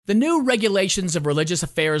The new regulations of religious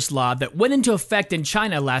affairs law that went into effect in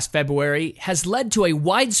China last February has led to a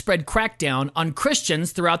widespread crackdown on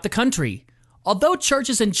Christians throughout the country. Although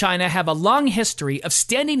churches in China have a long history of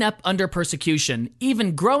standing up under persecution,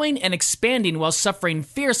 even growing and expanding while suffering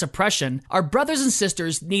fierce oppression, our brothers and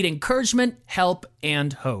sisters need encouragement, help,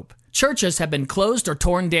 and hope. Churches have been closed or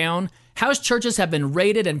torn down, house churches have been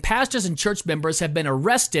raided, and pastors and church members have been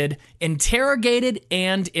arrested, interrogated,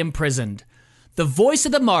 and imprisoned. The voice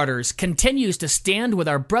of the martyrs continues to stand with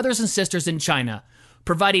our brothers and sisters in China,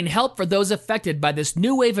 providing help for those affected by this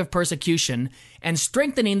new wave of persecution and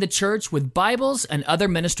strengthening the church with Bibles and other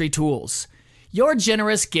ministry tools. Your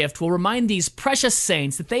generous gift will remind these precious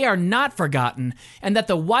saints that they are not forgotten and that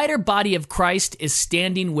the wider body of Christ is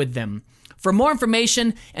standing with them. For more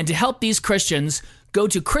information and to help these Christians, go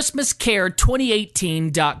to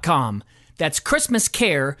ChristmasCare2018.com. That's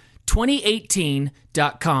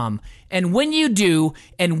ChristmasCare2018.com. And when you do,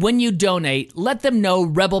 and when you donate, let them know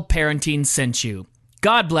Rebel Parenting sent you.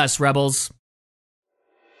 God bless, Rebels.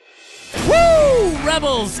 Woo!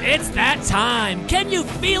 Rebels, it's that time. Can you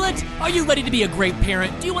feel it? Are you ready to be a great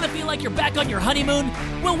parent? Do you want to feel like you're back on your honeymoon?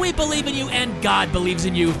 Well, we believe in you and God believes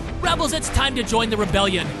in you. Rebels, it's time to join the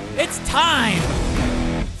rebellion. It's time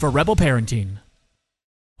for Rebel Parenting.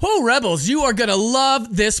 Oh, Rebels, you are going to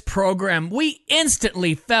love this program. We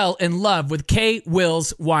instantly fell in love with Kay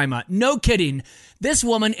Wills Wyma. No kidding. This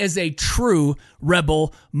woman is a true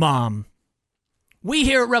rebel mom. We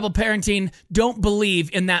here at Rebel Parenting don't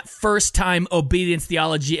believe in that first-time obedience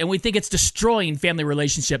theology, and we think it's destroying family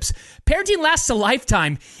relationships. Parenting lasts a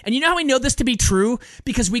lifetime, and you know how we know this to be true?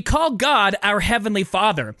 Because we call God our Heavenly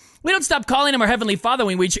Father. We don't stop calling him our Heavenly Father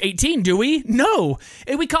when we reach 18, do we? No.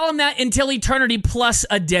 And we call him that until eternity plus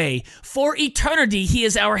a day. For eternity, he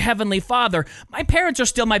is our Heavenly Father. My parents are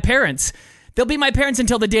still my parents. They'll be my parents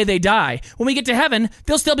until the day they die. When we get to heaven,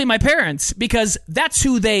 they'll still be my parents, because that's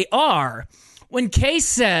who they are. When Kay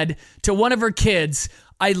said to one of her kids,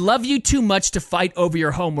 "I love you too much to fight over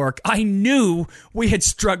your homework," I knew we had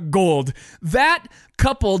struck gold. That,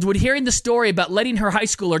 coupled with hearing the story about letting her high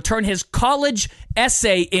schooler turn his college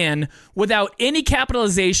essay in without any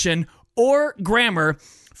capitalization or grammar,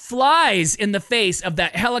 flies in the face of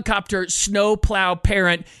that helicopter snowplow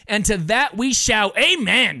parent. And to that we shout,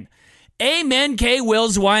 amen. Amen, Kay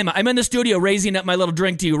Wills Wyma. I'm in the studio raising up my little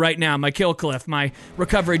drink to you right now, my Killcliff, my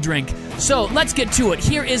recovery drink. So let's get to it.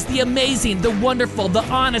 Here is the amazing, the wonderful, the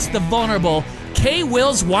honest, the vulnerable Kay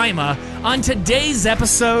Wills Wyma on today's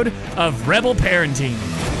episode of Rebel Parenting.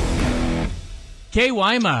 Kay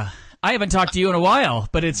Wyma, I haven't talked to you in a while,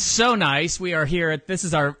 but it's so nice. We are here this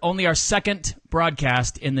is only our second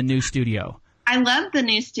broadcast in the new studio. I love the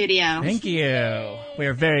new studio. Thank you. We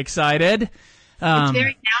are very excited. It's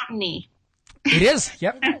very mountainy. It is,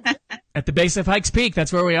 yep. At the base of Hikes Peak,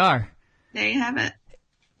 that's where we are. There you have it.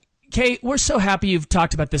 Kay, we're so happy you've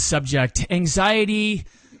talked about this subject. Anxiety,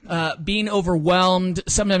 being overwhelmed.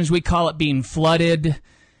 Sometimes we call it being flooded.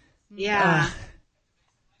 Yeah.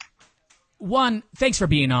 One, thanks for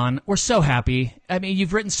being on. We're so happy. I mean,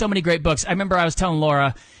 you've written so many great books. I remember I was telling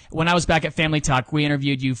Laura, when I was back at Family Talk, we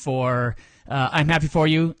interviewed you for I'm Happy For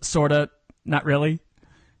You, sorta, not really.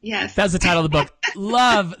 Yes. That's the title of the book.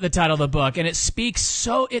 Love the title of the book. And it speaks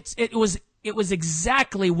so, it was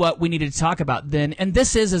exactly what we needed to talk about then. And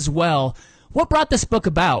this is as well. What brought this book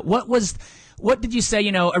about? What did you say,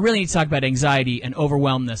 I really need to talk about anxiety and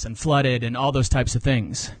overwhelmness and flooded and all those types of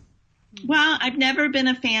things? Well, I've never been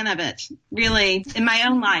a fan of it, really, in my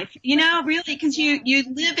own life. Really, because you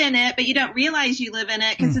live in it, but you don't realize you live in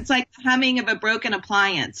it because it's like the humming of a broken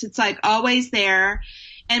appliance. It's like always there.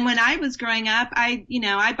 And when I was growing up, I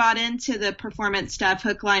bought into the performance stuff,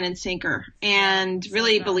 hook, line, and sinker, and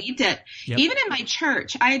really believed it. Yep. Even in my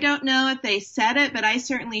church, I don't know if they said it, but I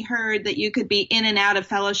certainly heard that you could be in and out of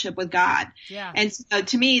fellowship with God. Yeah. And so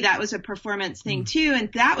to me, that was a performance thing too. And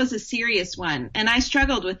that was a serious one. And I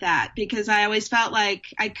struggled with that because I always felt like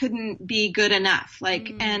I couldn't be good enough.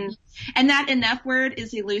 And that enough word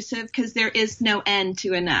is elusive because there is no end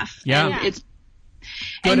to enough. Yeah. And it's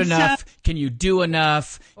good enough? Can you do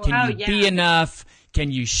enough? Can you be enough?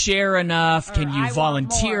 Can you share enough? Can you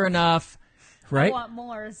volunteer enough? Right? I want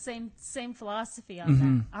more. Same philosophy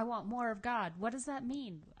on that. I want more of God. What does that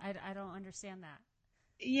mean? I don't understand that.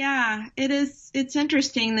 Yeah, it is. It's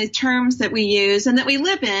interesting, the terms that we use and that we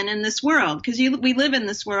live in this world, because we live in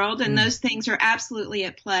this world and those things are absolutely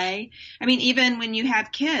at play. I mean, even when you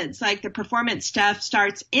have kids, like the performance stuff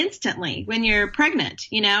starts instantly when you're pregnant.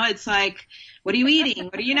 It's like, what are you eating?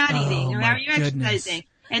 What are you not eating? How are you exercising?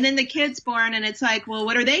 And then the kid's born and it's like, well,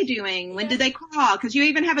 what are they doing? When did they crawl? Because you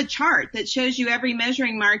even have a chart that shows you every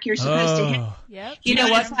measuring mark you're supposed to hit. Yep. You know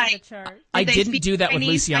what? I didn't do that with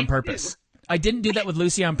Lucy on purpose. I didn't do that with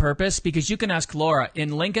Lucy on purpose because you can ask Laura.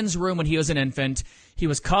 In Lincoln's room when he was an infant, he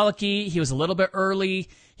was colicky, he was a little bit early,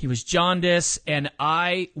 he was jaundice, and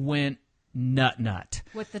I went nut.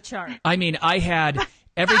 With the chart. I mean, I had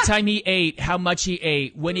every time he ate, how much he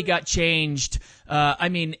ate, when he got changed. I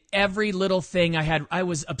mean, every little thing I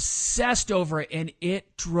was obsessed over it, and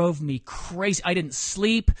it drove me crazy. I didn't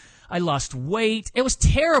sleep. I lost weight. It was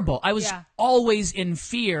terrible. I was always in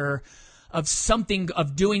fear of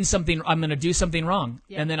doing something. I'm going to do something wrong,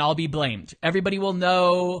 and then I'll be blamed. Everybody will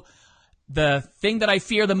know the thing that I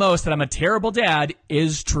fear the most, that I'm a terrible dad,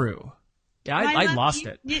 is true. Yeah, I lost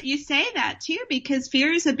it. You say that too, because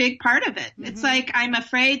fear is a big part of it. Mm-hmm. It's like, I'm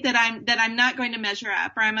afraid that I'm not going to measure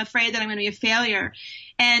up, or I'm afraid that I'm going to be a failure.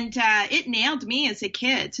 And it nailed me as a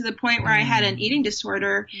kid to the point where I had an eating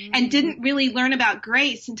disorder and didn't really learn about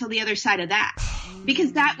grace until the other side of that,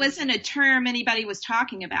 because that wasn't a term anybody was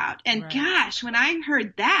talking about. And gosh, when I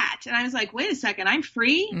heard that, and I was like, wait a second, I'm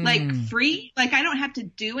free? Like free? Like I don't have to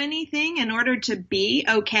do anything in order to be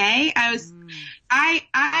okay?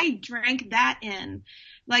 I drank that in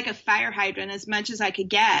like a fire hydrant as much as I could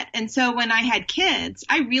get. And so when I had kids,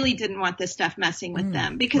 I really didn't want this stuff messing with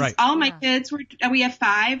them, because all my kids we have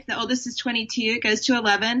 5. The oldest is 22, goes to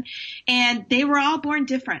 11, and they were all born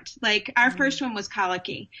different. Like our first one was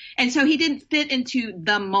colicky. And so he didn't fit into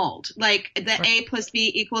the mold. Like the A plus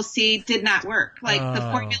B equals C did not work. Like the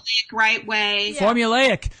formulaic right way. Yeah.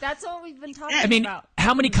 Formulaic. That's what we've been talking about.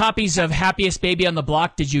 How many copies of Happiest Baby on the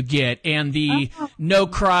Block did you get? And the no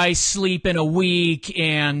cry, sleep in a week,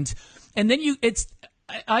 and then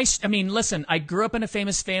I mean, listen, I grew up in a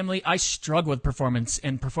famous family. I struggled with performance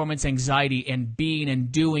and performance anxiety and being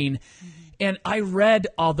and doing. And I read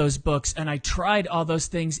all those books and I tried all those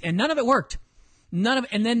things, and none of it worked.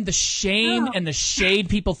 And then the shame and the shade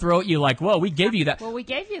people throw at you, like, whoa, we gave you that. Well, we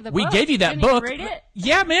gave you the book. We gave you that book. Didn't you read it?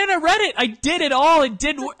 Yeah, man, I read it. I did it all. It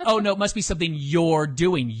did. Oh, no, it must be something you're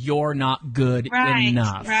doing. You're not good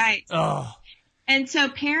enough. Right. Oh. And so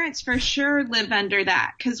parents for sure live under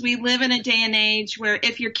that, because we live in a day and age where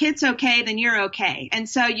if your kid's okay, then you're okay. And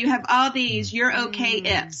so you have all these you're okay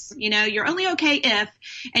ifs. You know, you're only okay if,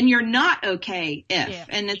 and you're not okay if. Yeah.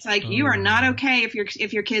 And it's like, you are not okay if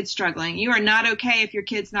your kid's struggling. You are not okay if your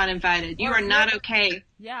kid's not invited. You are not okay.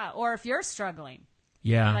 Yeah, or if you're struggling.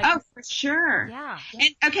 Yeah. Like, oh, for sure. Yeah. And,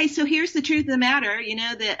 okay, so here's the truth of the matter. You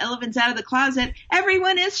know, the elephant's out of the closet.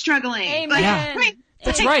 Everyone is struggling. Amen. Like, yeah.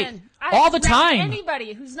 That's right. All the time.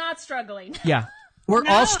 Anybody who's not struggling. Yeah. We're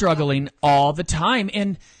all struggling all the time.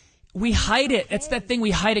 And we hide it. It's that thing, we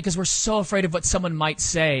hide it because we're so afraid of what someone might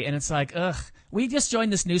say. And it's like, ugh. We just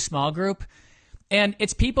joined this new small group. And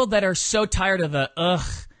it's people that are so tired of the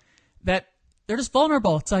that they're just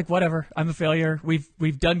vulnerable. It's like, whatever. I'm a failure.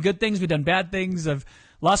 We've done good things. We've done bad things. I've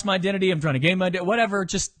lost my identity. I'm trying to gain my identity. Whatever.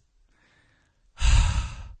 Just...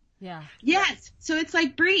 Yeah. Yes. So it's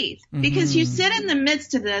like breathe, because you sit in the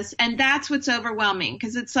midst of this, and that's what's overwhelming,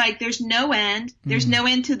 because it's like there's no end. There's no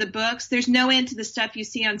end to the books. There's no end to the stuff you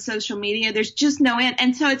see on social media. There's just no end.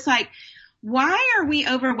 And so it's like, why are we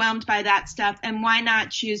overwhelmed by that stuff, and why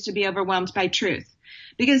not choose to be overwhelmed by truth?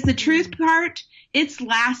 Because the truth part, it's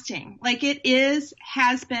lasting. Like it is,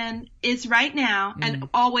 has been, is right now, and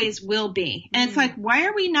always will be. And it's like, why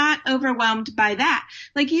are we not overwhelmed by that?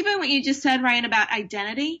 Like even what you just said, Ryan, about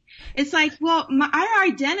identity, it's like, well, our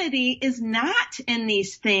identity is not in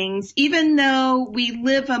these things, even though we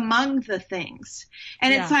live among the things.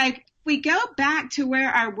 And it's like, we go back to where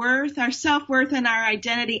our worth, our self-worth, and our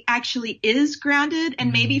identity actually is grounded,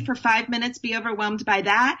 and maybe for 5 minutes be overwhelmed by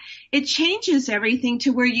that, it changes everything to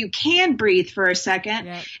where you can breathe for a second.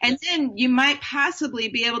 Yep. And then you might possibly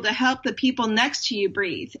be able to help the people next to you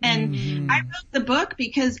breathe. And I wrote the book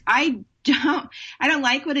because I don't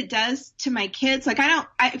like what it does to my kids. Like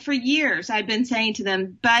for years I've been saying to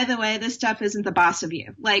them, by the way, this stuff isn't the boss of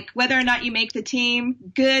you. Like whether or not you make the team,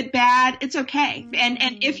 good, bad, it's okay.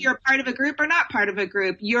 And if you're part of a group or not part of a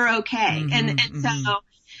group, you're okay. And so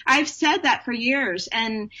I've said that for years.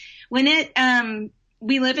 And when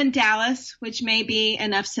we live in Dallas, which may be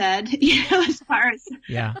enough said, as far as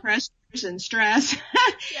pressures and stress,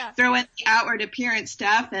 throw in the outward appearance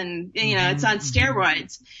stuff, and it's on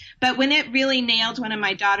steroids. But when it really nailed one of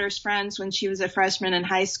my daughter's friends when she was a freshman in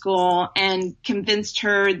high school and convinced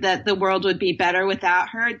her that the world would be better without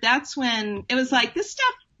her, that's when it was like, this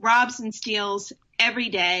stuff robs and steals every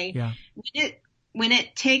day. Yeah. When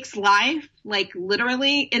it takes life, like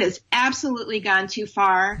literally, it has absolutely gone too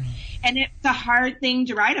far. And it's a hard thing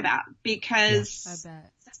to write about, because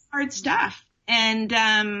hard stuff. And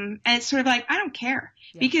it's sort of like, I don't care,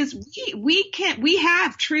 because we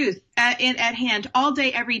have truth at hand all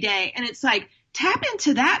day, every day. And it's like, tap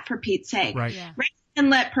into that, for Pete's sake. Right. Yeah. Rather than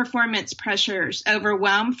let performance pressures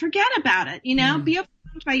overwhelm, forget about it. Be overwhelmed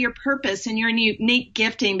by your purpose and your unique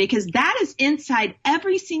gifting, because that is inside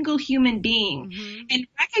every single human being. And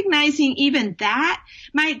recognizing even that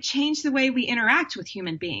might change the way we interact with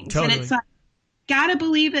human beings. Totally. And it's like, gotta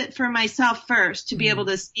believe it for myself first to be able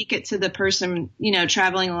to speak it to the person,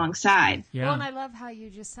 traveling alongside. Yeah. Well, and I love how you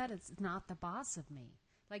just said it's not the boss of me.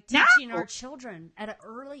 Like teaching our children at an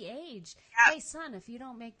early age, hey, son, if you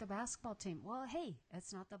don't make the basketball team, well, hey,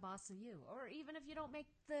 it's not the boss of you. Or even if you don't make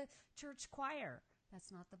the church choir,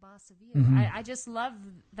 that's not the boss of you. I just love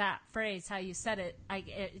that phrase, how you said it.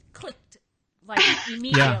 It clicked like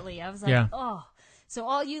immediately. I was like, oh. So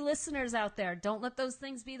all you listeners out there, don't let those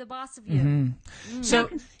things be the boss of you. So,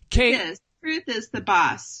 Kate, truth is the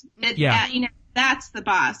boss. That's the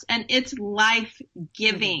boss, and it's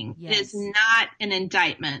life-giving. Yes. It is not an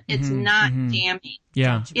indictment. It's not damning.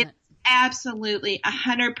 Yeah. It's absolutely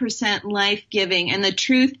 100% life-giving, and the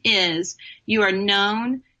truth is, you are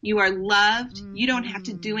known. You are loved. You don't have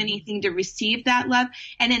to do anything to receive that love.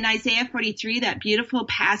 And in Isaiah 43, that beautiful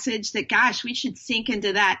passage that, gosh, we should sink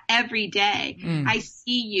into that every day. I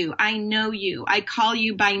see you. I know you. I call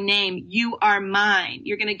you by name. You are mine.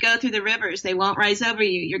 You're going to go through the rivers. They won't rise over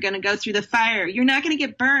you. You're going to go through the fire. You're not going to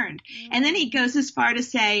get burned. And then he goes as far to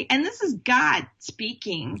say, and this is God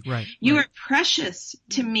speaking, you are precious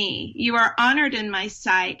to me. You are honored in my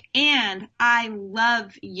sight, and I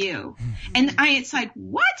love you. And it's like,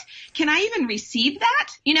 what? Can I even receive that?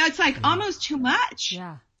 It's like almost too much.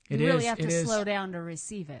 Yeah. It you really is, have it to is. slow down to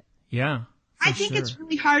receive it. Yeah. I think it's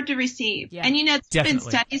really hard to receive. Yeah. And there's been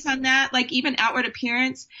Definitely. studies on that, like even outward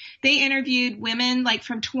appearance. They interviewed women like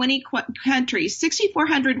from 20 countries,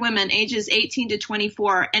 6,400 women ages 18 to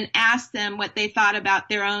 24, and asked them what they thought about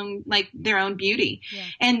their own beauty. Yeah.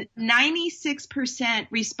 And 96%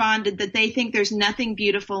 responded that they think there's nothing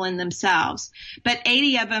beautiful in themselves. But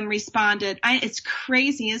 80 of them responded, it's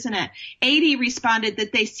crazy, isn't it? 80 responded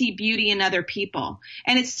that they see beauty in other people.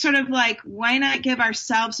 And it's sort of like, why not give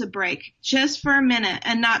ourselves a break? Just for a minute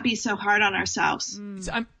and not be so hard on ourselves.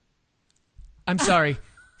 So I'm sorry.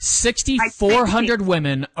 6,400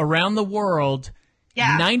 women around the world,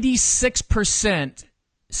 96%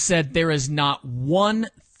 said there is not one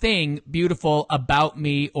thing beautiful about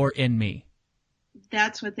me or in me.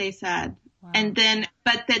 That's what they said. Wow. And then,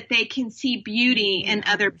 but that they can see beauty in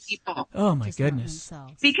other people. Oh, my Just not goodness.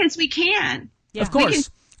 themselves. Because we can. Yeah. Of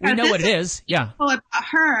course. We know this what it is. Yeah. About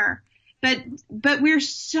her. But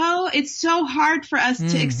it's so hard for us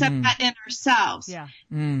to accept that in ourselves. Yeah.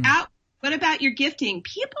 What about your gifting?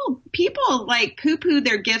 People like poo-poo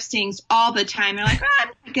their giftings all the time. They're like, I'm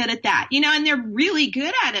not good at that. And they're really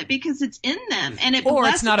good at it because it's in them. And Or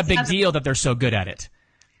it's not a big deal that they're so good at it.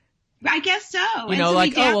 I guess so.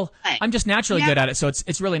 I'm just naturally good at it, so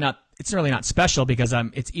it's really not special because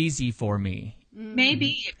it's easy for me.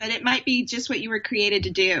 Maybe, but it might be just what you were created to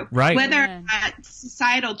do. Right. Whether or not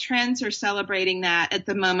societal trends are celebrating that at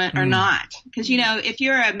the moment or not. Because, if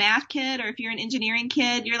you're a math kid or if you're an engineering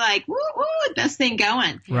kid, you're like, woo, best thing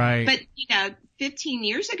going. Right. But, 15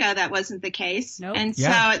 years ago, that wasn't the case. Nope. And so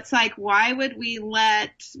it's like, why would we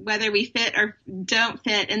let whether we fit or don't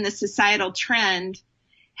fit in the societal trend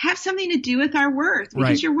have something to do with our worth?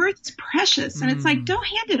 Because your worth is precious. And it's like, don't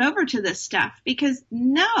hand it over to this stuff, because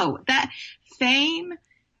that fame,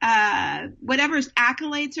 whatever's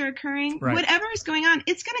accolades are occurring, whatever is going on,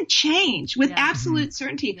 it's going to change with absolute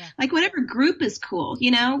certainty. Yeah. Like whatever group is cool,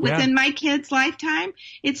 within my kid's lifetime,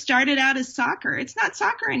 it started out as soccer. It's not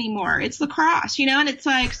soccer anymore. It's lacrosse, and it's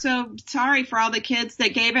like, so sorry for all the kids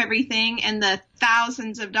that gave everything and the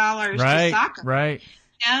thousands of dollars to soccer. Right.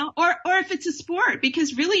 Or if it's a sport,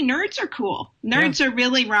 because really nerds are cool. Nerds are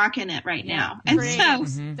really rocking it right now. And Creatives.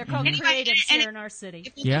 so They're called creatives here in our city.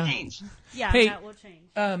 it will change. Yeah, Hey, that will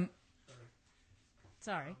change.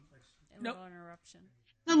 Sorry. Nope. No interruption.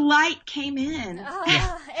 The light came in.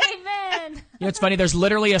 Amen. It's funny. There's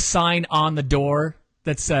literally a sign on the door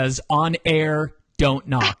that says "On air, don't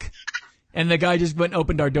knock," and the guy just went and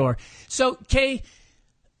opened our door. So, Kay,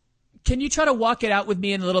 can you try to walk it out with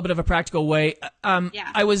me in a little bit of a practical way?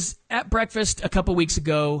 I was at breakfast a couple weeks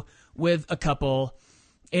ago with a couple,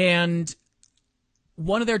 and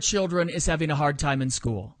one of their children is having a hard time in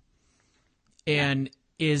school and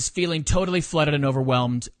is feeling totally flooded and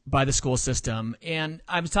overwhelmed by the school system. And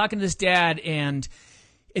I was talking to this dad, and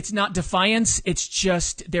it's not defiance. It's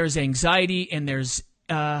just there's anxiety and there's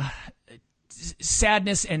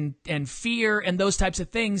sadness and fear and those types of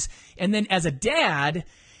things. And then as a dad,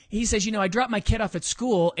 he says, I dropped my kid off at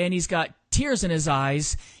school and he's got tears in his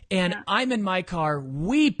eyes and I'm in my car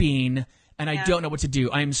weeping and I don't know what to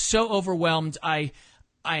do. I am so overwhelmed. I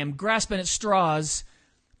am grasping at straws.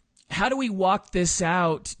 How do we walk this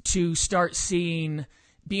out to start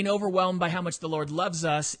being overwhelmed by how much the Lord loves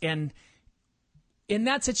us? And in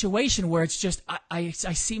that situation where it's just, I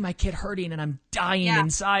see my kid hurting and I'm dying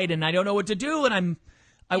inside and I don't know what to do and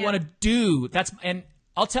I want to do. And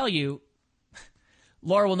I'll tell you,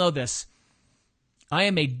 Laura will know this. I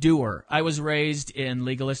am a doer. I was raised in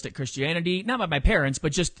legalistic Christianity, not by my parents,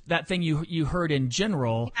 but just that thing you heard in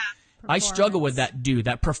general. Yeah. I struggle with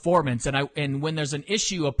that performance. And when there's an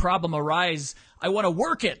issue, a problem arise, I want to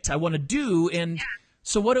work it. I want to do. And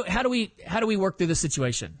so how do we work through this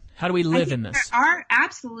situation? How do we live in this? There are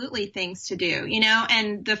absolutely things to do,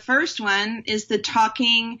 and the first one is the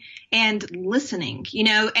talking and listening,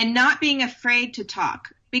 and not being afraid to talk,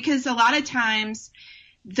 because a lot of times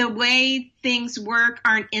the way things work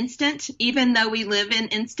aren't instant, even though we live in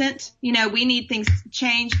instant. We need things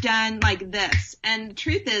changed, done like this. And the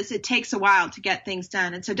truth is, it takes a while to get things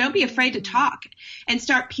done. And so don't be afraid to talk and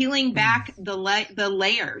start peeling back the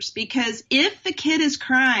layers, because if the kid is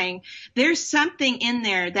crying, there's something in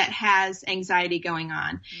there that has anxiety going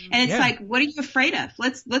on. And it's like, what are you afraid of?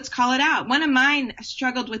 Let's call it out. One of mine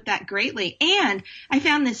struggled with that greatly. And I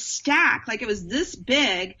found this stack, like it was this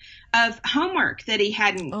big, of homework that he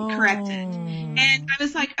hadn't corrected. And I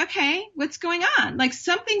was like, okay, what's going on? Like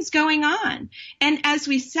something's going on. And as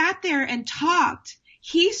we sat there and talked,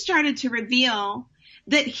 he started to reveal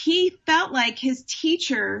that he felt like his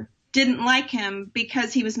teacher didn't like him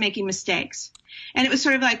because he was making mistakes. And it was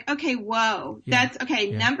sort of like, okay, whoa, that's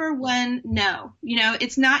okay. Yeah. Number one, no,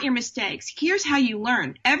 it's not your mistakes. Here's how you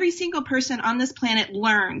learn. Every single person on this planet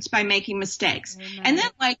learns by making mistakes. Amen. And then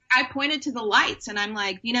I pointed to the lights and I'm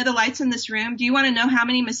like, the lights in this room, do you want to know how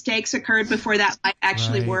many mistakes occurred before that light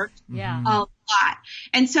actually worked? Yeah. A lot.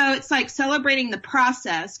 And so it's like celebrating the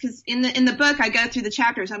process, because in the book I go through the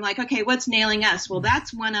chapters. I'm like, okay, what's nailing us? Well,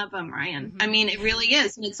 that's one of them, Ryan. Mm-hmm. I mean, it really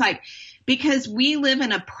is. And it's like, because we live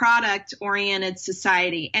in a product-oriented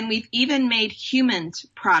society, and we've even made humans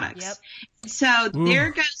products. Yep. So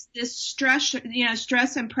there goes this stress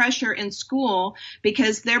and pressure in school,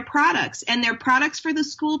 because they're products, and they're products for the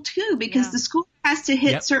school too, because the school has to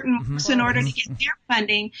hit certain marks in order to get their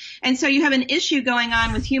funding. And so you have an issue going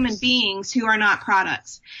on with human beings who are not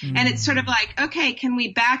products. And it's sort of like, okay, can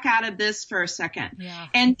we back out of this for a second? Yeah.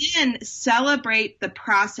 And then celebrate the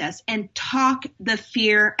process and talk the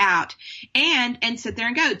fear out, and sit there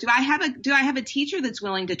and go, do I have a teacher that's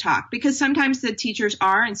willing to talk? Because sometimes the teachers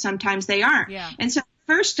are and sometimes they aren't. Yeah. And so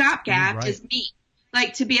first stopgap is me.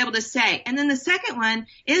 To be able to say. And then the second one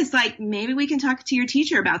is maybe we can talk to your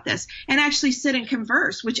teacher about this and actually sit and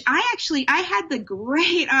converse, which I had the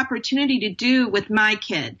great opportunity to do with my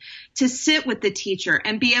kid, to sit with the teacher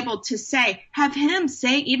and be able to have him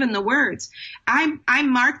say even the words. I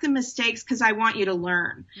mark the mistakes because I want you to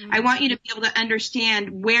learn. Mm-hmm. I want you to be able to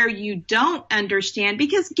understand where you don't understand,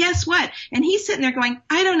 because guess what? And he's sitting there going,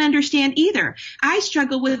 I don't understand either. I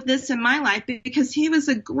struggle with this in my life because he was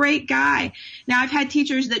a great guy. Now I've had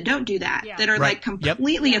teachers that don't do that, that are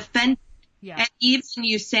completely offended at even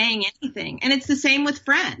you saying anything. And it's the same with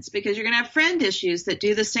friends, because you're going to have friend issues that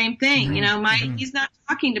do the same thing. He's not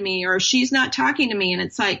talking to me, or she's not talking to me. And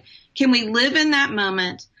it's like, can we live in that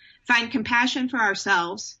moment, find compassion for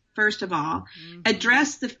ourselves, first of all,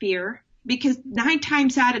 address the fear, because 9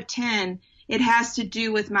 times out of 10, it has to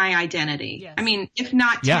do with my identity. Yes. I mean, if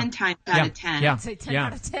not 10 times out of 10. I'd say 10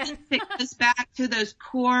 out of 10. It goes back to those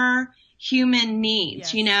core human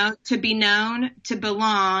needs, to be known, to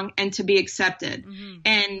belong, and to be accepted. Mm-hmm.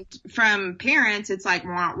 And from parents, it's like,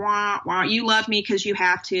 wah, wah, wah, you love me because you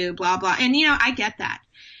have to, blah, blah. And, I get that.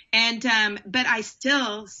 And, but I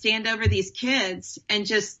still stand over these kids and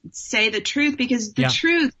just say the truth, because the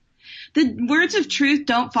truth, the words of truth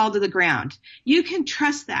don't fall to the ground. You can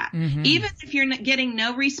trust that. Mm-hmm. Even if you're not getting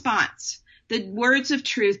no response, the words of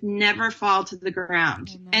truth never fall to the ground.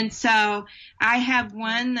 Amen. And so I have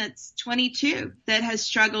one that's 22 that has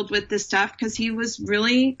struggled with this stuff because he was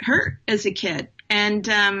really hurt as a kid. And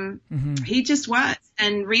he just was,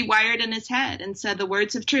 and rewired in his head. And so the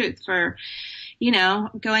words of truth for,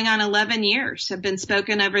 going on 11 years have been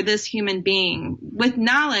spoken over this human being, with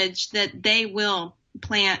knowledge that they will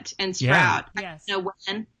plant and sprout. Yeah. Yes. I don't know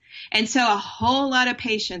when. And so a whole lot of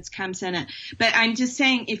patience comes in it. But I'm just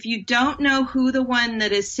saying, if you don't know who the one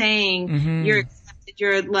that is saying you're accepted,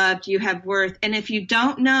 you're loved, you have worth, and if you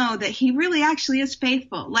don't know that he really actually is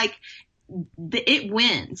faithful, it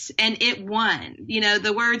wins and it won. You know,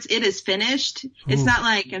 the words, it is finished. It's not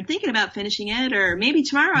like I'm thinking about finishing it or maybe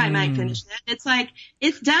tomorrow I might finish it. It's like,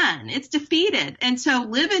 it's done. It's defeated. And so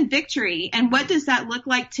live in victory. And what does that look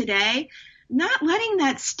like today? Not letting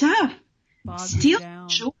that stuff steal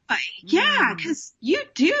joy. Yeah, because you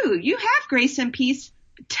do. You have grace and peace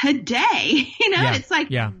today. You know, it's like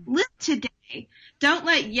live today. Don't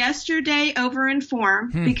let yesterday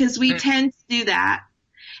over-inform because we tend to do that.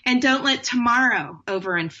 And don't let tomorrow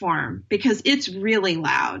over-inform because it's really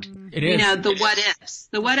loud. It is. You know, the what ifs.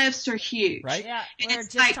 The what ifs are huge. Right? Yeah, we were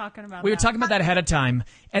just talking about that. We were talking about that ahead of time.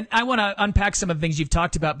 And I want to unpack some of the things you've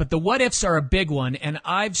talked about, but the what ifs are a big one, and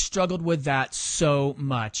I've struggled with that so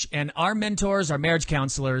much. And our mentors, our marriage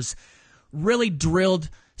counselors, really drilled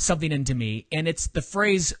something into me, and it's the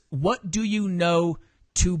phrase, what do you know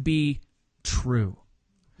to be true?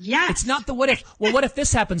 Yes. It's not the what if. Well, what if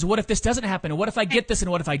this happens? What if this doesn't happen? And what if I get this? And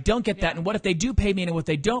what if I don't get that? And what if they do pay me? And what if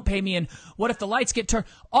they don't pay me? And what if the lights get turned?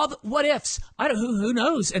 All the what ifs. I don't. Who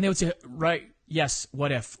knows? And they would say, right? Yes.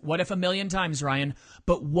 What if? What if a million times, Ryan?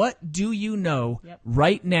 But what do you know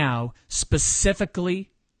right now specifically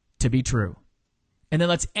to be true? And then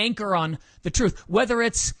let's anchor on the truth. Whether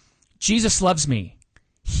it's Jesus loves me,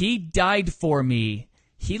 He died for me,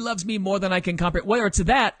 He loves me more than I can comprehend. Whether it's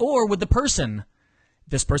that or with the person.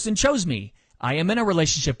 This person chose me. I am in a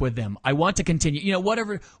relationship with them. I want to continue. You know,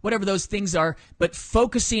 whatever those things are. But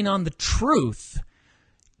focusing on the truth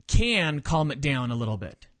can calm it down a little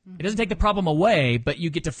bit. It doesn't take the problem away, but you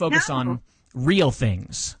get to focus on real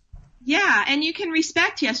things. Yeah, and you can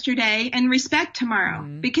respect yesterday and respect tomorrow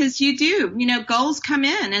because you do. You know, goals come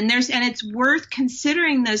in, and it's worth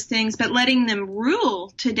considering those things, but letting them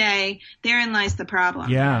rule today. Therein lies the problem.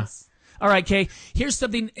 Yeah. Yes. All right, Kay. Here's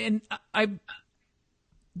something, and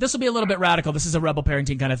this will be a little bit radical. This is a rebel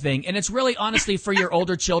parenting kind of thing. And it's really honestly for your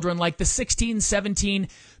older children, like the 16, 17,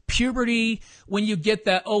 puberty, when you get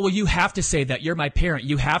that, oh, well, you have to say that. You're my parent.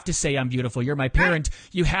 You have to say I'm beautiful. You're my parent.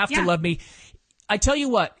 You have to love me. I tell you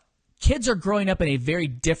what, kids are growing up in a very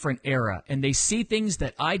different era, and they see things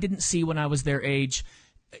that I didn't see when I was their age.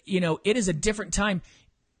 You know, it is a different time.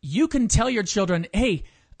 You can tell your children, hey,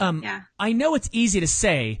 I know it's easy to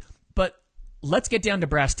say, but let's get down to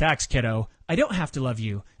brass tacks, kiddo. I don't have to love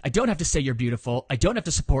you. I don't have to say you're beautiful. I don't have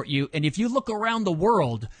to support you. And if you look around the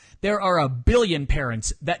world, there are a billion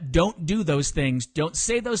parents that don't do those things, don't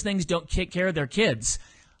say those things, don't take care of their kids.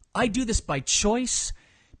 I do this by choice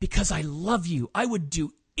because I love you. I would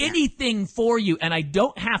do anything for you, and I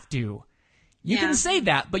don't have to. You can say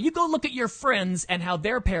that, but you go look at your friends and how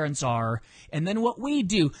their parents are, and then what we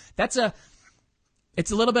do. It's a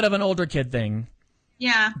little bit of an older kid thing.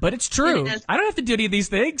 Yeah. But it's true. I don't have to do any of these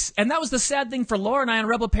things. And that was the sad thing for Laura and I on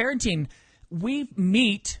Rebel Parenting. We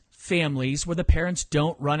meet families where the parents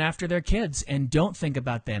don't run after their kids and don't think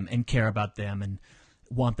about them and care about them and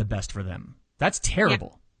want the best for them. That's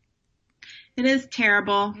terrible. Yeah. It is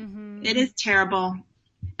terrible. It is terrible.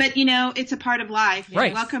 But, you know, it's a part of life.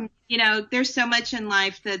 Right. Welcome. You know, there's so much in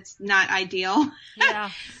life that's not ideal. Yeah.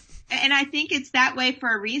 And I think it's that way for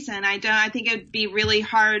a reason. I think it would be really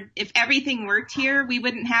hard if everything worked here. We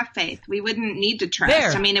wouldn't have faith. We wouldn't need to trust.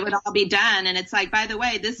 There. I mean, it would all be done. And it's like, by the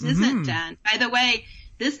way, this isn't done. By the way,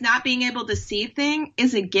 this not being able to see thing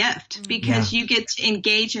is a gift because you get to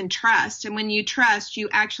engage in trust. And when you trust, you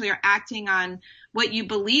actually are acting on what you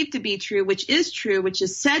believe to be true, which is true, which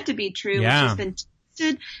is said to be true, which has been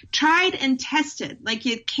tested, tried and tested. Like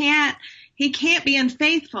he can't be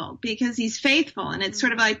unfaithful because he's faithful. And it's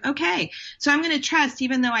sort of like, okay, so I'm going to trust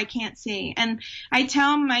even though I can't see. And I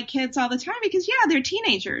tell my kids all the time because, they're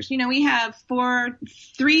teenagers. You know, we have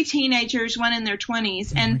 3 teenagers, one in their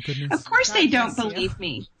 20s. And of course they don't believe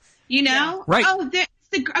me, you know? Right. Oh,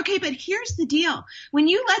 okay, but here's the deal. When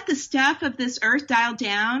you let the stuff of this earth dial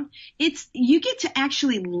down, you get to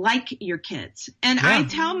actually like your kids. And I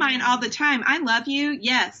tell mine all the time, I love you.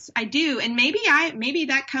 Yes, I do. And maybe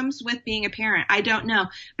that comes with being a parent. I don't know.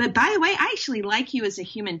 But by the way, I actually like you as a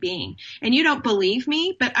human being. And you don't believe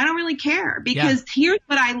me, but I don't really care because here's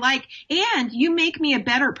what I like. And you make me a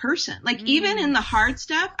better person. Like even in the hard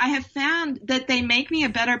stuff, I have found that they make me a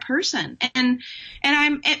better person. And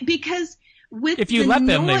because with if you the let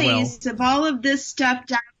them, noise of all of this stuff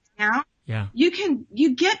down,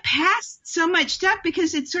 you get past so much stuff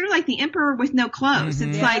because it's sort of like the emperor with no clothes.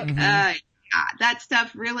 It's like, that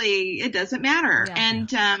stuff really, it doesn't matter.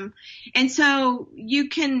 Yeah. And so you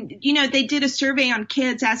can, they did a survey on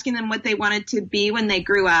kids asking them what they wanted to be when they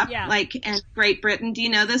grew up, like in Great Britain. Do you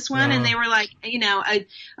know this one? And they were like,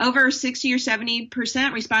 over 60 or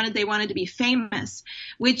 70% responded they wanted to be famous,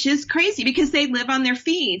 which is crazy because they live on their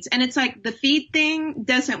feeds. And it's like the feed thing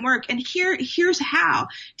doesn't work. And here's how.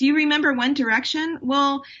 Do you remember One Direction?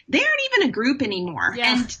 Well, they aren't even a group anymore.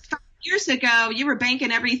 Yeah. And years ago, you were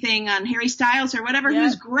banking everything on Harry Styles or whatever,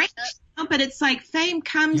 who's great, but it's like fame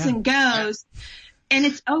comes and goes, and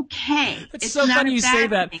it's okay. It's so funny you say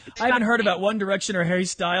that. I haven't heard about One Direction or Harry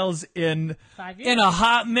Styles in a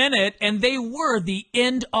hot minute, and they were the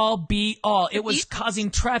end-all, be-all. It was causing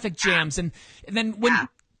traffic jams, and then when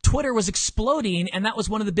Twitter was exploding, and that was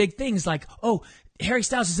one of the big things, like, oh, Harry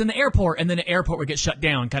Styles is in the airport, and then the airport would get shut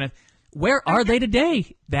down, kind of. Where are they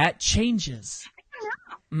today? That changes.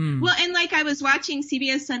 Well, and like I was watching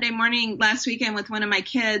CBS Sunday Morning last weekend with one of my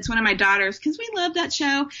kids, one of my daughters, because we love that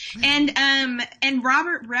show, and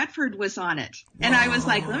Robert Redford was on it, and I was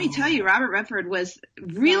like, let me tell you, Robert Redford was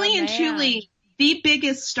really and truly the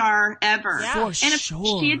biggest star ever, For and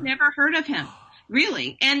sure. she had never heard of him.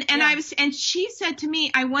 Really. And she said to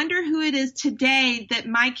me, I wonder who it is today that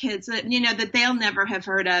my kids, that they'll never have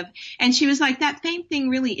heard of. And she was like, that fame thing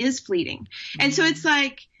really is fleeting. And so it's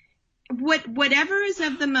like, whatever is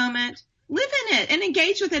of the moment, live in it and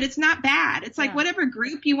engage with it. It's not bad. It's like whatever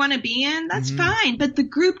group you want to be in, that's fine. But the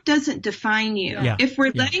group doesn't define you. Yeah. If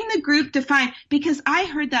we're letting the group define, because I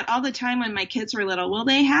heard that all the time when my kids were little. Well,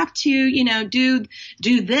 they have to,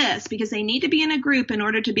 do this because they need to be in a group in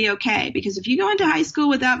order to be okay. Because if you go into high school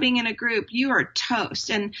without being in a group, you are toast.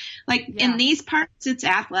 And like in these parts, it's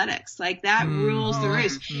athletics. Like that rules the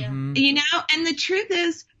roost. And the truth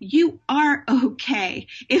is, you are okay.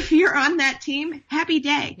 If you're on that team, happy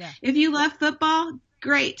day. Yeah. If you love football,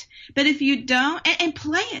 great. But if you don't, and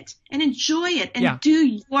play it and enjoy it and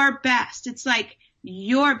do your best. It's like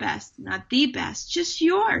your best, not the best, just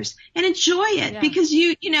yours, and enjoy it because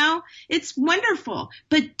it's wonderful,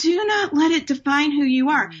 but do not let it define who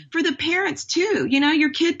you are. For the parents too,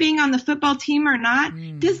 your kid being on the football team or not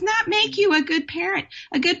does not make you a good parent.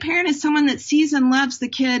 A good parent is someone that sees and loves the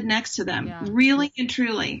kid next to them. Really and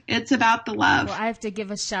truly. It's about the love. Well, I have to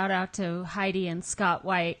give a shout out to Heidi and Scott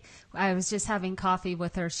White. I was just having coffee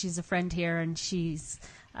with her. She's a friend here, and she's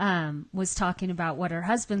was talking about what her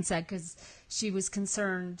husband said, because she was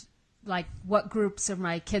concerned, like, what groups are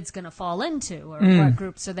my kids going to fall into, or what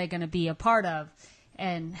groups are they going to be a part of?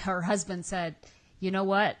 And her husband said, you know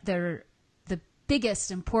what? The biggest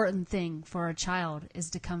important thing for a child is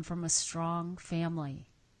to come from a strong family.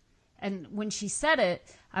 And when she said it,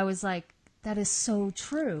 I was like, that is so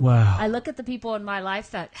true. Wow. I look at the people in my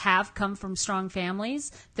life that have come from strong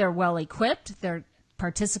families. They're well equipped. They're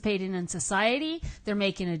participating in society. They're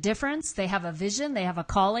making a difference. They have a vision. They have a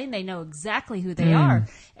calling. They know exactly who they are.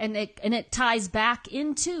 And it ties back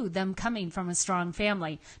into them coming from a strong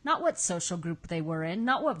family. Not what social group they were in,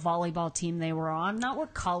 not what volleyball team they were on, not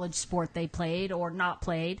what college sport they played or not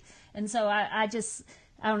played. And so I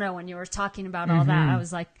don't know, when you were talking about all that, I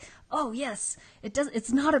was like, oh yes,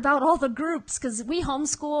 it's not about all the groups, because we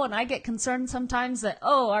homeschool, and I get concerned sometimes that,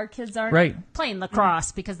 our kids aren't playing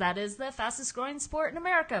lacrosse because that is the fastest growing sport in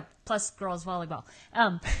America, plus girls volleyball.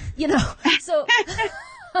 So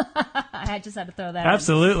I just had to throw that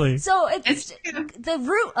Absolutely. in. So it's the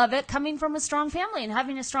root of it coming from a strong family and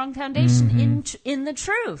having a strong foundation in the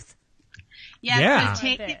truth. Yeah. So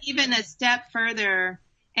take it even a step further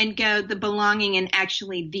and go the belonging in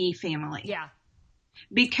actually the family. Yeah.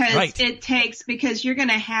 Because because you're going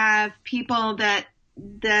to have people that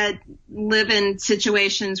live in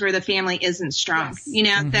situations where the family isn't strong,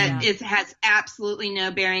 that it has absolutely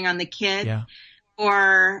no bearing on the kid. Yeah.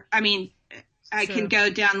 Or, I can go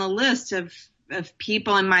down the list of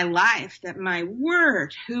people in my life that, my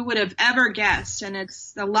word, who would have ever guessed? And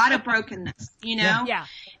it's a lot of brokenness, Yeah.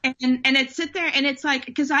 And it's sit there and it's like,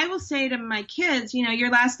 because I will say to my kids, your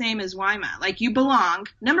last name is Wyma. Like, you belong.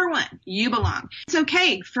 Number one, you belong. It's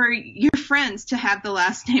okay for your friends to have the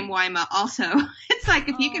last name Wyma also. It's like,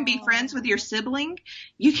 if you can be friends with your sibling,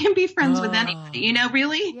 you can be friends with anybody,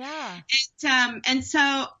 really? Yeah. And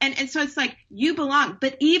so it's like, you belong.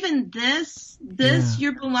 But even this,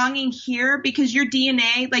 you're belonging here because your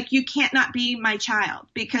DNA, like, you can't not be my child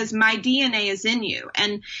because my DNA is in you.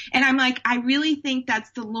 And I'm like, I really think that's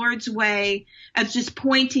the Lord's way of just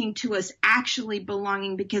pointing to us actually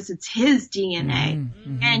belonging because it's his DNA.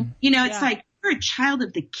 And, it's like, you're a child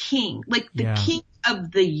of the King, like the King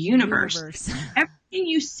of the universe. everything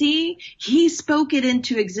you see, he spoke it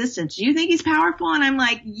into existence. Do you think he's powerful? And I'm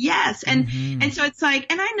like, yes. And and so it's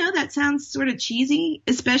like, and I know that sounds sort of cheesy,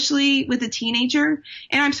 especially with a teenager.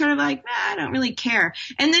 And I'm sort of like, I don't really care.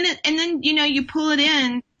 And then you know, you pull it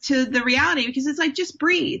in to the reality, because it's like, just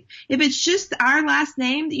breathe. If it's just our last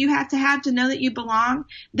name that you have to know that you belong,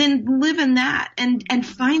 then live in that and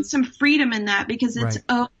find some freedom in that, because it's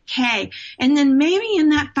okay. And then maybe in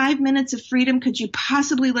that 5 minutes of freedom, could you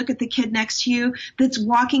possibly look at the kid next to you that's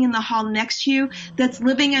walking in the hall next to you, that's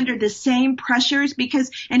living under the same pressures? Because,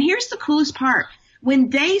 and here's the coolest part, when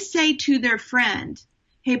they say to their friend,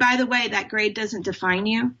 hey, by the way, that grade doesn't define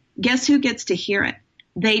you, guess who gets to hear it?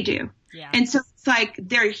 They do. Yeah. And so it's like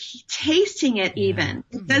they're tasting it even.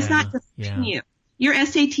 It does not define you. Your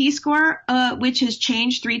SAT score, which has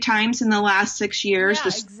changed 3 times in the last 6 years. Yeah,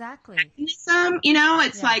 exactly. You know,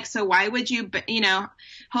 it's like, so why would you, you know,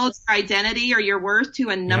 hold your identity or your worth to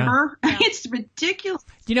a number? Yeah. It's ridiculous.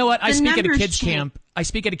 You know what? I speak at a kids camp. I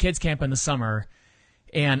speak at a kids camp in the summer,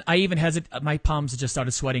 and I even my palms just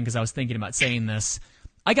started sweating because I was thinking about saying this.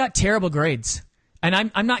 I got terrible grades,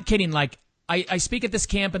 and I'm not kidding. Like, I speak at this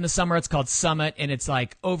camp in the summer. It's called Summit, and it's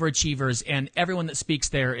like overachievers, and everyone that speaks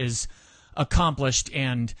there is accomplished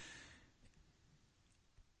and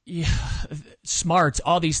smart,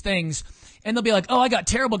 all these things. And they'll be like, oh, I got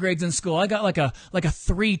terrible grades in school. I got like a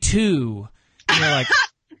 3.2. And you're like,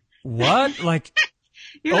 what? Like,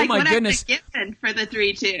 you're oh like, my what goodness. Given for the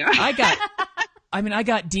 3.2. I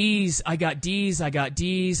got D's.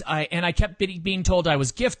 And I kept being told I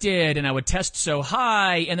was gifted, and I would test so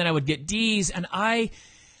high, and then I would get D's. And I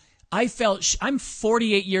felt, I'm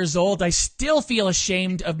 48 years old. I still feel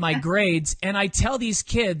ashamed of my grades. And I tell these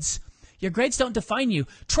kids, your grades don't define you.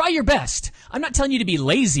 Try your best. I'm not telling you to be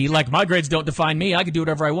lazy, like my grades don't define me. I can do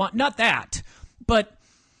whatever I want. Not that. But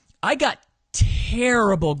I got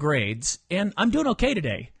terrible grades, and I'm doing okay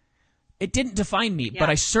today. It didn't define me, but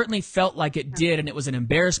I certainly felt like it did, and it was an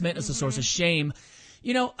embarrassment. It's a source of shame.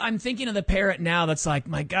 You know, I'm thinking of the parent now that's like,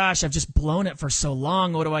 my gosh, I've just blown it for so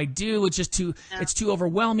long. What do I do? It's just it's too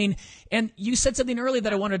overwhelming. And you said something earlier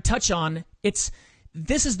that I wanted to touch on.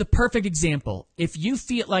 This is the perfect example. If you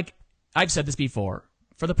feel like, I've said this before,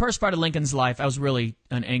 for the first part of Lincoln's life, I was really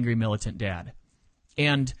an angry militant dad.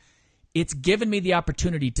 And it's given me the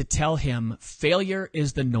opportunity to tell him failure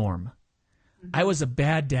is the norm. I was a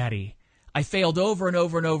bad daddy. I failed over and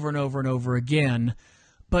over and over and over and over again,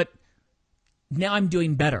 but now I'm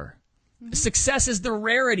doing better. Success is the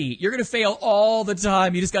rarity. You're going to fail all the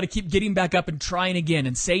time. You just got to keep getting back up and trying again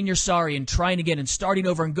and saying you're sorry and trying again and starting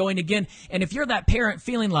over and going again. And if you're that parent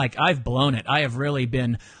feeling like, I've blown it, I have really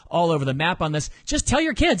been all over the map on this, just tell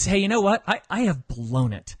your kids, hey, you know what? I have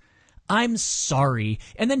blown it. I'm sorry.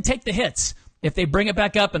 And then take the hits. If they bring it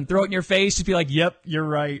back up and throw it in your face, just be like, yep, you're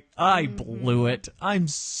right. I blew it. I'm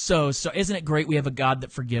so sorry. Isn't it great we have a God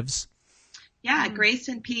that forgives? Yeah, grace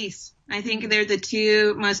and peace. I think they're the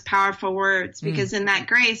 2 most powerful words, because in that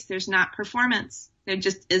grace, there's not performance. There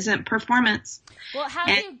just isn't performance. Well, how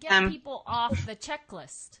do you get people off the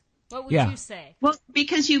checklist? What would you say? Well,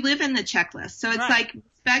 because you live in the checklist. So it's like,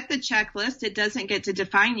 respect the checklist. It doesn't get to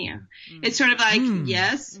define you. It's sort of like,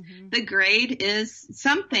 yes, the grade is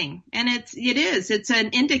something. And it is. It's an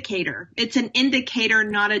indicator. It's an indicator,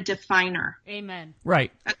 not a definer. Amen.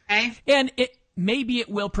 Right. Okay. And maybe it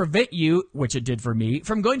will prevent you, which it did for me,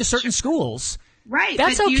 from going to certain schools. Right.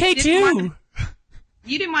 That's okay too.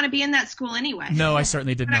 You didn't want to be in that school anyway. No, I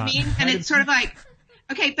certainly did not. I mean, and it's sort of like,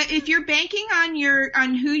 okay, but if you're banking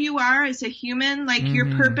on who you are as a human, like your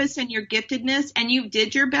purpose and your giftedness, and you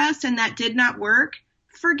did your best and that did not work,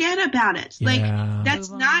 forget about it. Yeah. Like, that's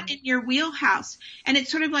not in your wheelhouse. And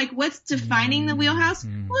it's sort of like, what's defining the wheelhouse?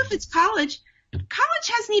 Well, if it's college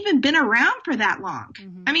hasn't even been around for that long.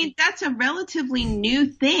 I mean, that's a relatively new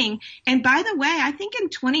thing. And by the way, I think in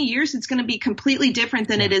 20 years, it's going to be completely different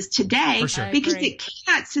than it is today, because it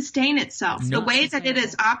cannot sustain itself. The way that it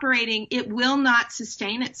is operating, it will not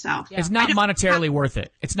sustain itself. It's not monetarily worth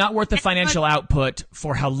it. It's not worth the financial output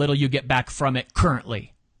for how little you get back from it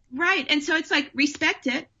currently. Right. And so it's like, respect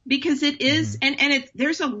it, because it is, and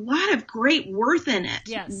there's a lot of great worth in it.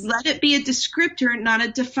 Yes. Let it be a descriptor, not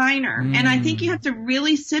a definer. And I think you have to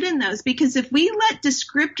really sit in those, because if we let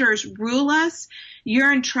descriptors rule us,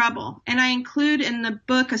 you're in trouble. And I include in the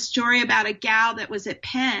book a story about a gal that was at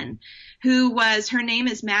Penn her name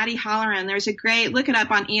is Maddie Holloran. There's a great, look it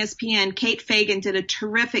up on ESPN. Kate Fagan did a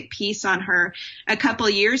terrific piece on her a couple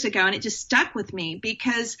of years ago, and it just stuck with me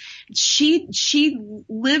because she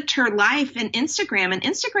lived her life in Instagram, and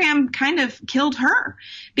Instagram kind of killed her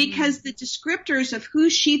because the descriptors of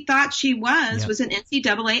who she thought she was an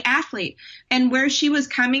NCAA athlete. And where she was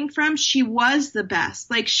coming from, she was the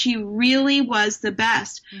best. Like, she really was the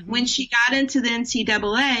best. When she got into the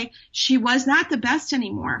NCAA, she was not the best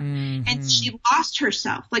anymore. And she lost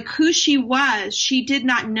herself. Like, who she was, she did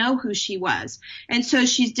not know who she was. And so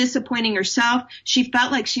she's disappointing herself. She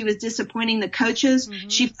felt like she was disappointing the coaches.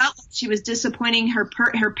 She felt like she was disappointing her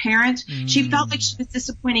parents. She felt like she was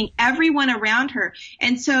disappointing everyone around her.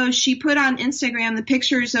 And so she put on Instagram the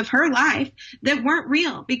pictures of her life that weren't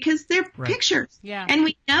real because they're pictures. Yeah. And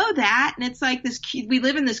we know that. And it's like this, we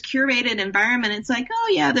live in this curated environment. It's like, oh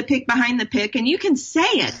yeah, the pic behind the pic. And you can say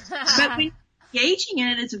it, but when engaging in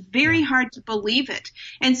it, it's very hard to believe it.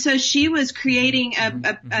 And so she was creating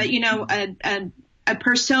a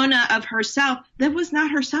persona of herself that was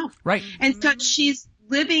not herself. Right. And so she's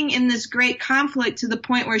living in this great conflict to the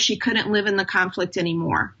point where she couldn't live in the conflict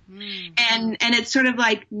anymore. And it's sort of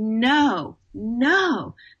like, no,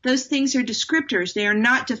 those things are descriptors. They are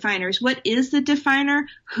not definers. What is the definer?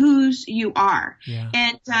 Whose you are. Yeah.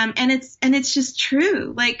 And it's just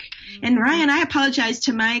true. Like, and Ryan, I apologized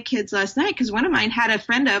to my kids last night because one of mine had a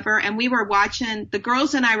friend over and the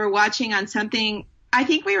girls and I were watching on something. I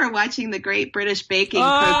think we were watching the Great British Baking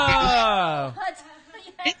program.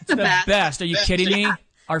 It's the best. Are you kidding me?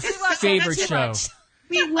 Our favorite show.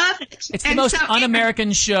 We love it. It's the most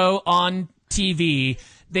un-American show on TV.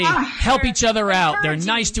 They help each other out. They're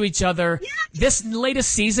nice to each other. Yes. This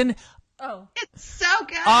latest season, it's so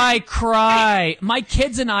good. I cry. My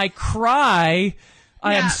kids and I cry.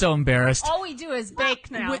 I am so embarrassed. All we do is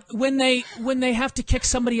bake now. When they have to kick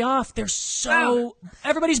somebody off, they're so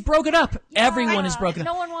everybody's broken up. Yeah. Everyone is broken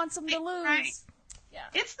up. No one wants them to lose. Right. Yeah.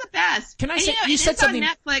 It's the best. Can I say you said something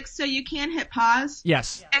on Netflix, so you can hit pause.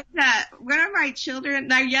 Yes. And one of my children,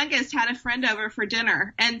 our youngest, had a friend over for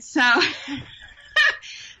dinner, and so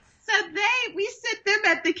we sit them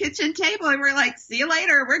at the kitchen table and we're like, see you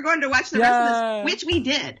later. We're going to watch the rest of this, which we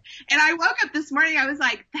did. And I woke up this morning. I was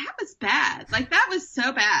like, that was bad. Like, that was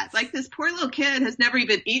so bad. Like, this poor little kid has never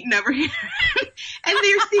even eaten over here. And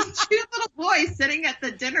there's these two little boys sitting at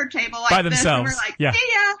the dinner table like by this. themselves. And we're like, see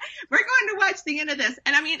ya. We're going to watch the end of this.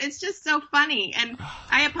 And I mean, it's just so funny. And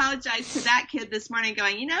I apologized to that kid this morning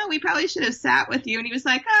going, we probably should have sat with you. And he was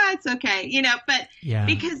like, it's okay. But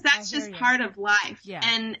because that's just part of life. Yeah.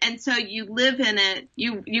 And so you live in it,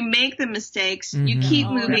 you make the mistakes, you keep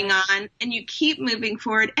moving on, and you keep moving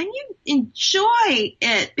forward, and you enjoy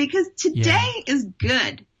it because today is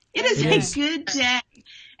good. It is a good day.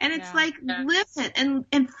 And it's like, live it and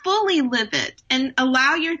fully live it and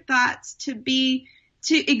allow your thoughts to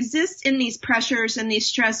exist in these pressures and these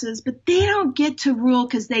stresses, but they don't get to rule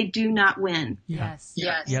because they do not win. Yes.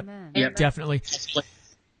 Yep. Definitely.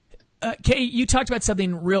 Kay, you talked about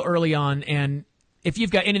something real early on, and if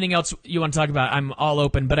you've got anything else you want to talk about, I'm all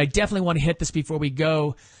open, but I definitely want to hit this before we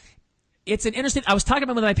go. It's an interesting, I was talking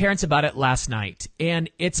with my parents about it last night, and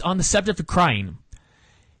it's on the subject of crying.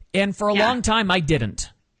 And for a long time, I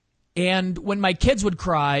didn't. And when my kids would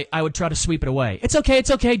cry, I would try to sweep it away. It's okay.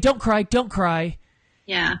 Don't cry.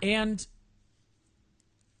 Yeah. And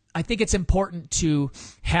I think it's important to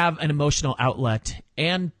have an emotional outlet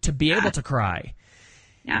and to be able to cry.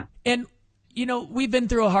 Yeah. And we've been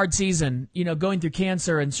through a hard season, going through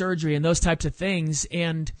cancer and surgery and those types of things.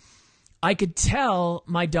 And I could tell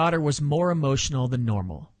my daughter was more emotional than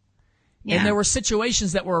normal. Yeah. And there were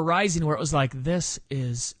situations that were arising where it was like, this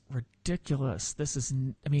is ridiculous.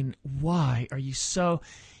 Why are you so?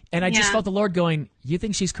 And I just felt the Lord going, you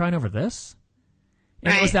think she's crying over this?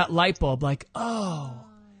 And it was that light bulb like,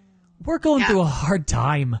 we're going through a hard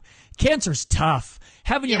time. Cancer's tough.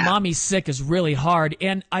 Having your mommy sick is really hard.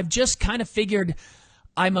 And I've just kind of figured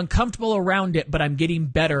I'm uncomfortable around it, but I'm getting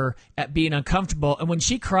better at being uncomfortable. And when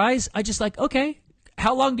she cries, I just like, okay,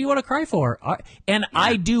 how long do you want to cry for? And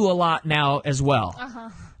I do a lot now as well.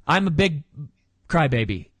 I'm a big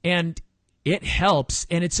crybaby, and it helps,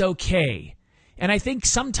 and it's okay. And I think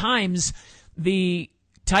sometimes the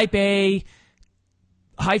type A,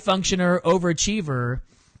 high functioner, overachiever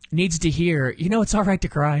needs to hear, it's all right to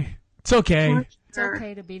cry. It's okay. It's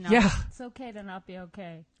okay to be not. Yeah. It's okay to not be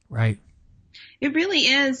okay. Right. It really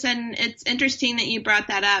is. And it's interesting that you brought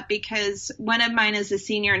that up because one of mine is a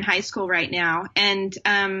senior in high school right now. And,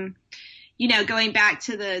 going back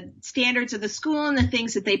to the standards of the school and the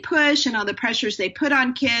things that they push and all the pressures they put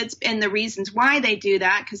on kids and the reasons why they do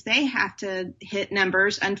that, because they have to hit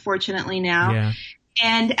numbers, unfortunately, now. Yeah.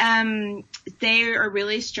 And they are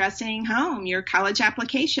really stressing home your college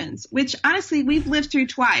applications, which honestly we've lived through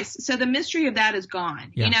twice. So the mystery of that is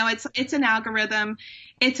gone. Yeah. It's an algorithm.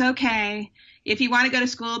 It's okay. If you want to go to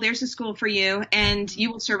school, there's a school for you and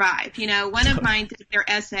you will survive. One of mine did their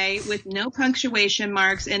essay with no punctuation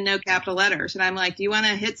marks and no capital letters. And I'm like, do you want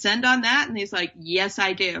to hit send on that? And he's like, yes,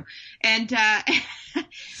 I do. And,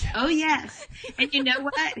 oh, yes. And you know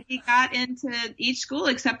what? He got into each school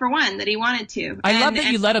except for one that he wanted to. I love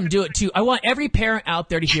that you let him do it, too. I want every parent out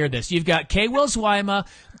there to hear this. You've got Kay Wills-Wyma,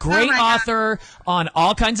 great author on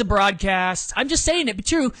all kinds of broadcasts. I'm just saying it, but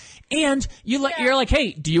true. And you're like,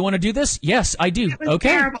 hey, do you want to do this? Yes, I do. Okay.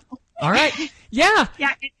 Terrible. All right. Yeah.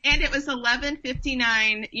 Yeah. And it was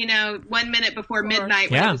 11:59, 1 minute before midnight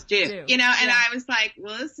when it was due, and I was like,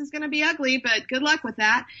 well, this is going to be ugly, but good luck with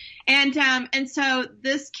that. And so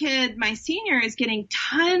this kid, my senior, is getting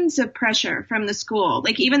tons of pressure from the school.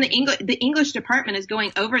 Like even the English department is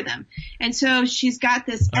going over them. And so she's got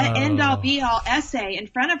this end all be all essay in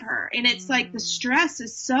front of her. And it's like the stress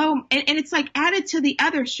is so, and it's like added to the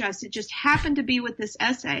other stress. It just happened to be with this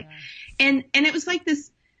essay. And it was like this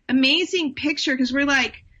amazing picture because we're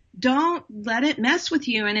like, don't let it mess with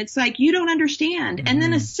you. And it's like, you don't understand. Mm-hmm. And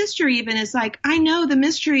then a sister even is like, I know the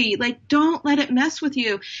mystery, like, don't let it mess with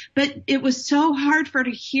you. But it was so hard for her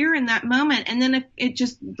to hear in that moment. And then it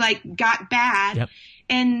just like got bad. Yep.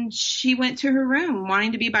 And she went to her room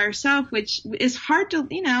wanting to be by herself, which is hard to,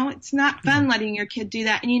 it's not fun letting your kid do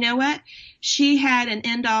that. And you know what? She had an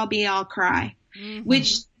end all be all cry. Mm-hmm.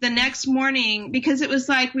 Which the next morning, because it was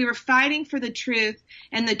like we were fighting for the truth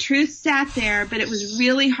and the truth sat there, but it was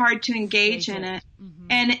really hard to engage in it. Mm-hmm.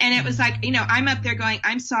 And it was like, I'm up there going,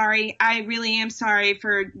 I'm sorry. I really am sorry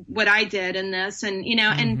for what I did in this. And,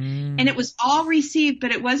 and it was all received,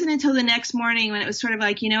 but it wasn't until the next morning when it was sort of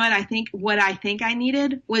like, what I think I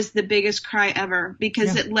needed was the biggest cry ever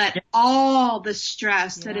because it let all the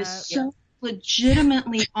stress that is so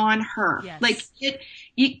legitimately on her. Yes. Like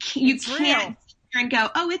you can't sit there and go,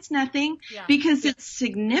 oh, it's nothing because it's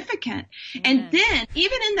significant. Yeah. And then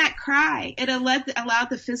even in that cry, it allowed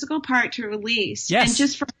the physical part to release and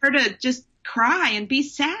just for her to just cry and be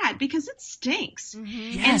sad because it stinks.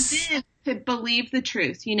 Mm-hmm. Yes. And then to believe the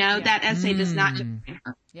truth, that essay does not define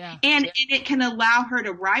her. Yeah. And it can allow her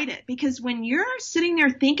to write it because when you're sitting there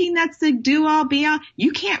thinking that's the do all be all,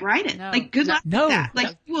 you can't write it. No. Like good luck with that.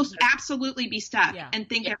 Like you will absolutely be stuck and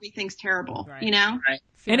think everything's terrible, Right.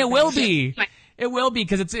 And it will be. It will be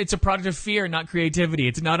because it's a product of fear, not creativity.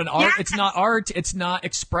 It's not an art. It's not art. It's not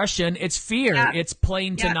expression. It's fear. Yeah. It's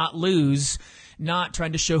playing to not lose, not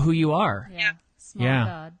trying to show who you are. Yeah. Small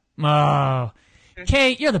God. Oh,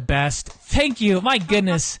 Kay, you're the best. Thank you. My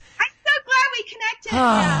goodness. I'm so glad we connected.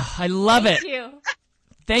 I love it. Thank you.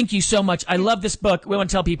 Thank you so much. I love this book. We want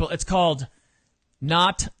to tell people it's called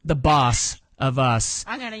Not the Boss of Us.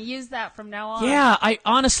 I'm going to use that from now on. Yeah, I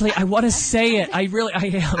want to say it. I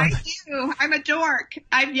am. I do. I'm a dork.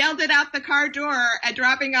 I've yelled it out the car door at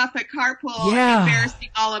dropping off at carpool, embarrassing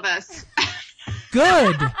all of us.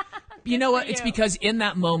 Good. You know what? It's because in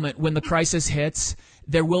that moment when the crisis hits,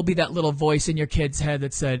 there will be that little voice in your kid's head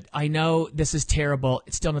that said, I know this is terrible.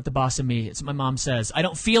 It's still not the boss of me. It's what my mom says. I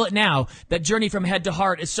don't feel it now. That journey from head to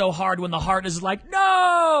heart is so hard when the heart is like,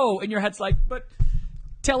 no! And your head's like, but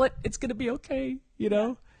tell it it's going to be okay,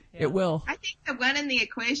 Yeah. It will. I think the one in the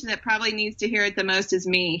equation that probably needs to hear it the most is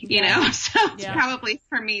me, so it's probably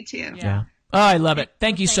for me too. Yeah. Oh, I love it.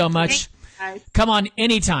 Thank you so much. Thank you, come on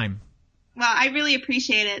anytime. Well, I really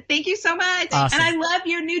appreciate it. Thank you so much. Awesome. And I love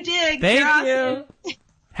your new dig. Thank You're you. Awesome.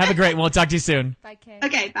 Have a great one. We'll talk to you soon. Bye, Kay.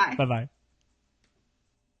 Okay, bye. Bye-bye.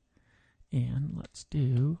 And let's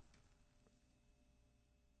do...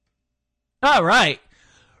 All right.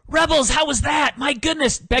 Rebels, how was that? My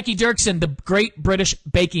goodness. Becky Dirksen, the Great British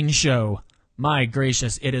Baking Show. My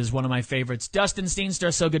gracious, it is one of my favorites. Dustin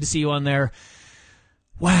Steenstra, so good to see you on there.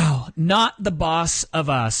 Wow, not the boss of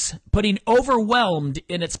us. Putting overwhelmed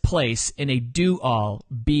in its place in a do-all,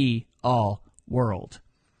 be-all world.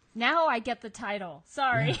 Now I get the title.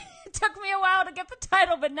 Sorry. It took me a while to get the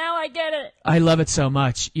title, but now I get it. I love it so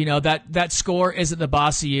much. That score isn't the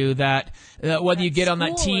boss of you. Whether you get on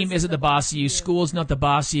that team isn't the boss of you. School's not the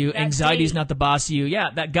boss of you. Anxiety's not the boss of you. Yeah,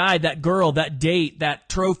 that guy, that girl, that date, that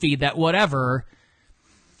trophy, that whatever.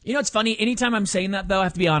 It's funny. Anytime I'm saying that, though, I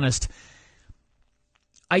have to be honest.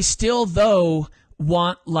 I still, though,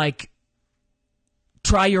 want,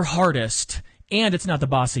 try your hardest, and it's not the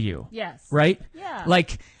boss of you. Yes. Right? Yeah.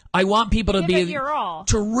 I want people to give it your all.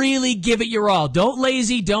 To really give it your all. Don't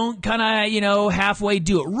lazy. Don't kind of, halfway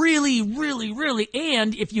do it. Really, really, really.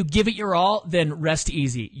 And if you give it your all, then rest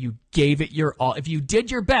easy. You gave it your all. If you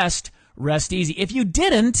did your best, rest easy. If you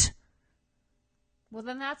didn't, well,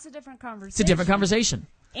 then that's a different conversation. It's a different conversation.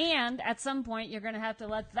 And at some point, you're going to have to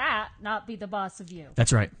let that not be the boss of you.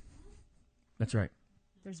 That's right. That's right.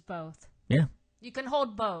 There's both. Yeah. You can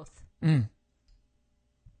hold both.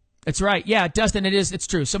 That's right. Yeah, Dustin, it's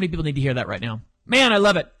true. So many people need to hear that right now. Man, I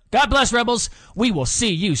love it. God bless, Rebels. We will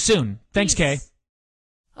see you soon. Thanks, Kay.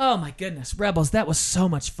 Oh, my goodness. Rebels, that was so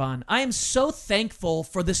much fun. I am so thankful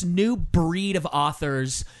for this new breed of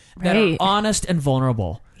authors that are honest and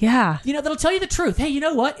vulnerable. Yeah. That'll tell you the truth. Hey, you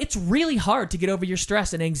know what? It's really hard to get over your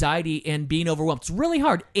stress and anxiety and being overwhelmed. It's really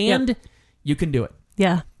hard. And you can do it.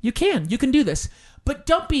 Yeah. You can. You can do this. But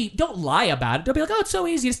don't lie about it. Don't be like, oh, it's so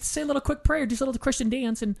easy. Just say a little quick prayer, do a little Christian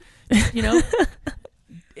dance, and, and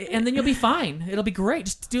then you'll be fine. It'll be great.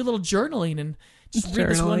 Just do a little journaling and just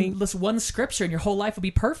read this one scripture, and your whole life will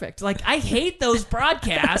be perfect. Like, I hate those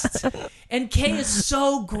broadcasts, and Kay is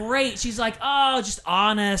so great. She's like, oh, just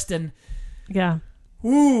honest, and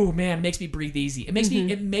ooh, man, it makes me breathe easy. It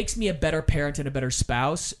makes me a better parent and a better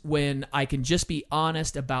spouse when I can just be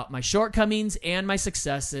honest about my shortcomings and my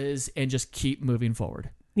successes and just keep moving forward.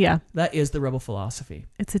 Yeah. That is the Rebel philosophy.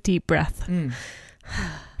 It's a deep breath.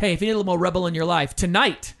 Hey, if you need a little more Rebel in your life,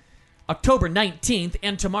 tonight, October 19th,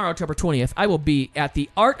 and tomorrow, October 20th, I will be at the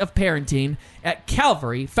Art of Parenting at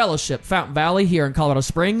Calvary Fellowship, Fountain Valley, here in Colorado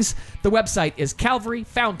Springs. The website is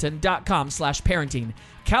calvaryfountain.com/parenting.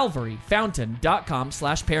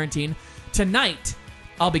 calvaryfountain.com/parenting. Tonight,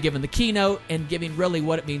 I'll be giving the keynote and giving really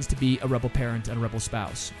what it means to be a rebel parent and a rebel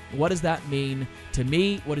spouse. What does that mean to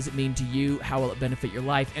me? What does it mean to you? How will it benefit your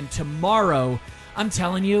life? And tomorrow, I'm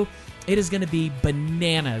telling you, it is going to be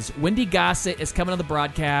bananas. Wendy Gossett is coming on the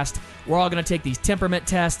broadcast. We're all going to take these temperament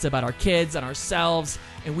tests about our kids and ourselves,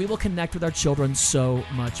 and we will connect with our children so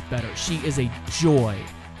much better. She is a joy,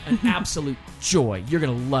 an absolute joy. You're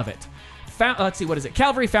going to love it. Let's see, what is it?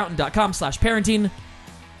 calvaryfountain.com/parenting.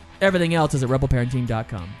 Everything else is at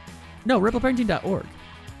rebelparenting.com. No, rebelparenting.org.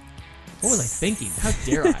 What was I thinking? How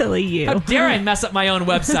dare I? Silly you. How dare I mess up my own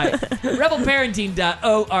website?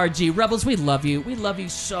 rebelparenting.org. Rebels, we love you. We love you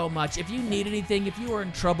so much. If you need anything, if you are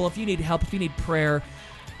in trouble, if you need help, if you need prayer,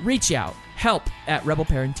 reach out. Help at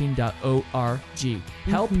rebelparenting.org.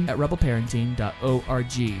 Help at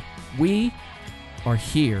rebelparenting.org. We are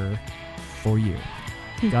here for you.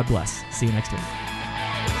 God bless. See you next week.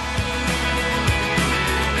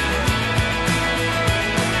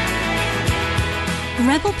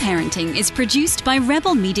 Rebel Parenting is produced by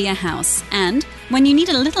Rebel Media House, and when you need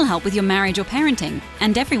a little help with your marriage or parenting,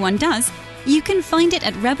 and everyone does, you can find it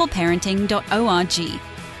at rebelparenting.org.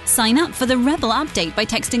 Sign up for the Rebel Update by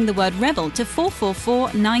texting the word REBEL to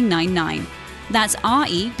 444999. That's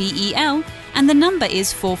REBEL, and the number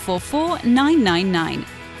is 444999.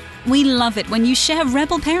 We love it when you share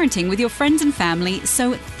Rebel Parenting with your friends and family,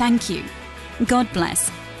 so thank you. God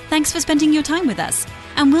bless. Thanks for spending your time with us,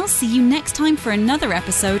 and we'll see you next time for another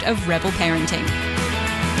episode of Rebel Parenting.